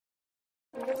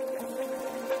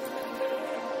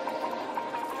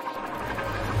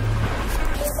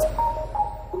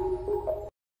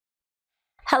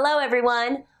Hello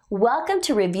everyone! Welcome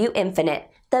to Review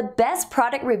Infinite, the best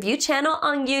product review channel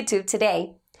on YouTube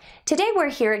today. Today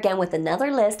we're here again with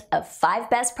another list of 5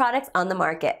 best products on the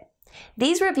market.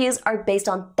 These reviews are based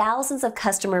on thousands of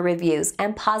customer reviews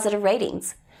and positive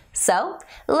ratings. So,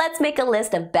 let's make a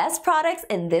list of best products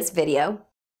in this video.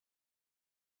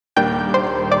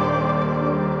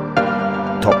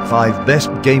 Top 5 Best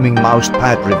Gaming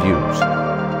Mousepad Reviews.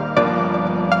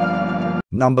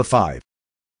 Number 5.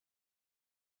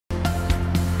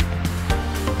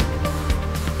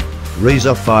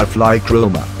 Razer Firefly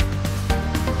Chroma.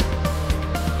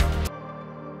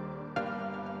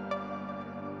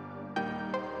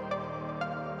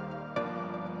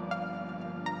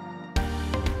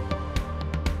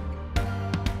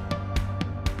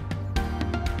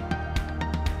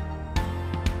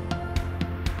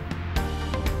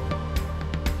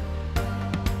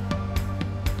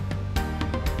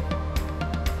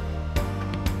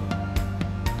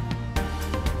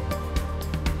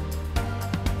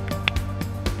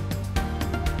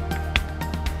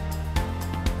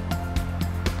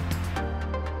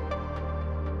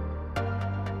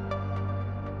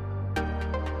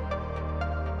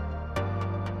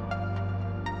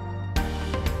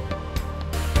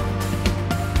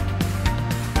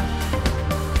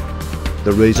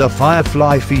 The Razer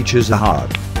Firefly features a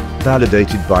hard,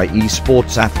 validated by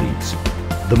esports athletes,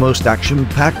 the most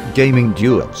action-packed gaming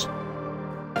duos.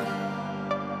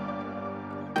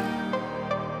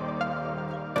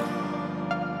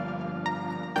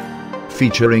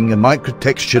 Featuring a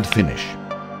micro-textured finish,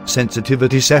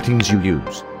 sensitivity settings you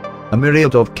use, a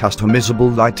myriad of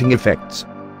customizable lighting effects.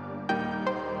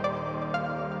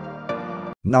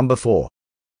 Number 4.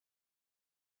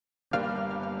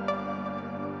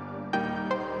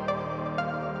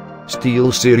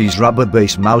 SteelSeries Rubber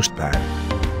Base Mousepad.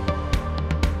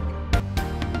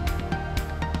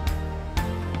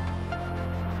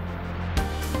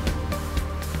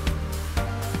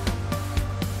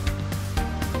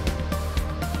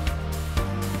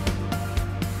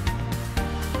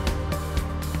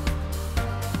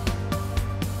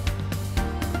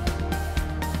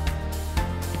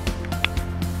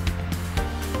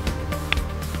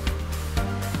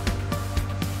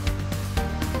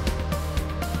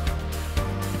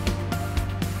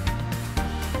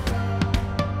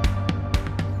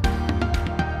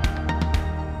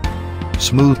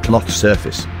 Smooth cloth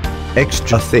surface,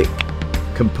 extra thick,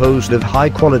 composed of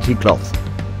high-quality cloth.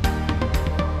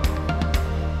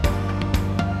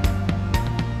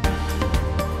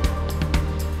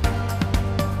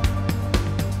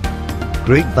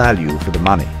 Great value for the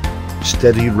money.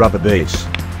 Steady rubber base.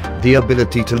 The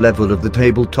ability to level of the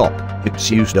tabletop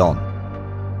it's used on.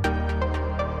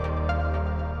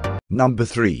 Number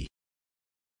 3.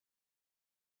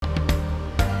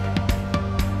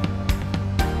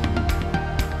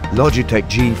 Logitech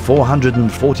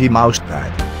G440 Mousepad.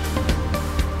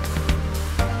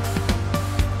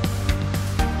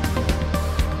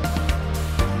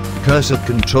 Cursor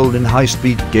control in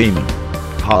high-speed gaming.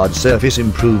 Hard surface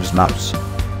improves mouse.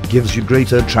 Gives you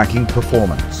greater tracking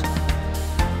performance.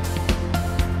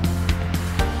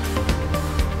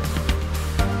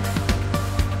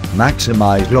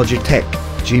 Maximize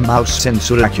Logitech G mouse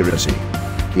sensor accuracy.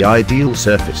 The ideal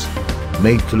surface.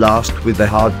 Made to last with the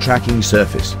hard tracking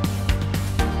surface.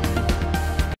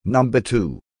 Number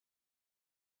 2.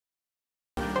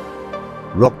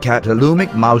 Rockcat Alumic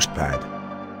Mousepad.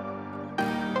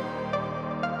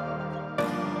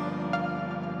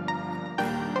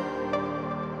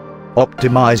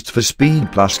 Optimized for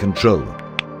speed plus control.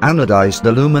 Anodized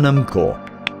aluminum core.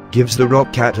 Gives the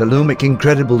Rockcat Alumic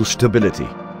incredible stability.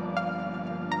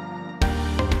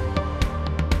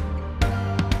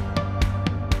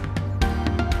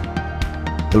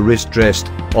 The wrist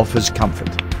rest offers comfort.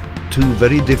 2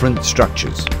 very different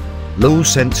structures.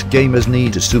 Low-sense gamers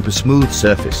need a super smooth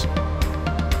surface.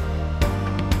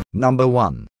 Number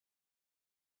 1.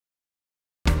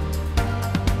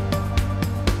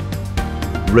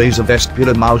 Razer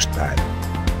Vestibular Mousepad.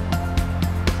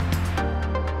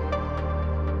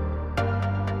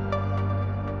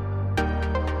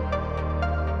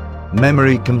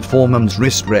 Memory conformance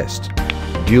wrist rest.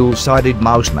 Dual-sided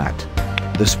mouse mat.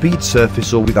 The speed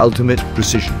surface or with ultimate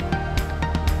precision.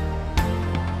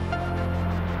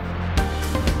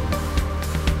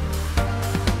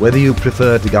 Whether you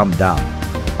prefer to gum down.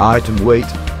 Item weight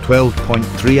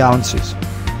 12.3 ounces.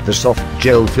 The soft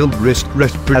gel-filled wrist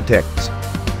rest protects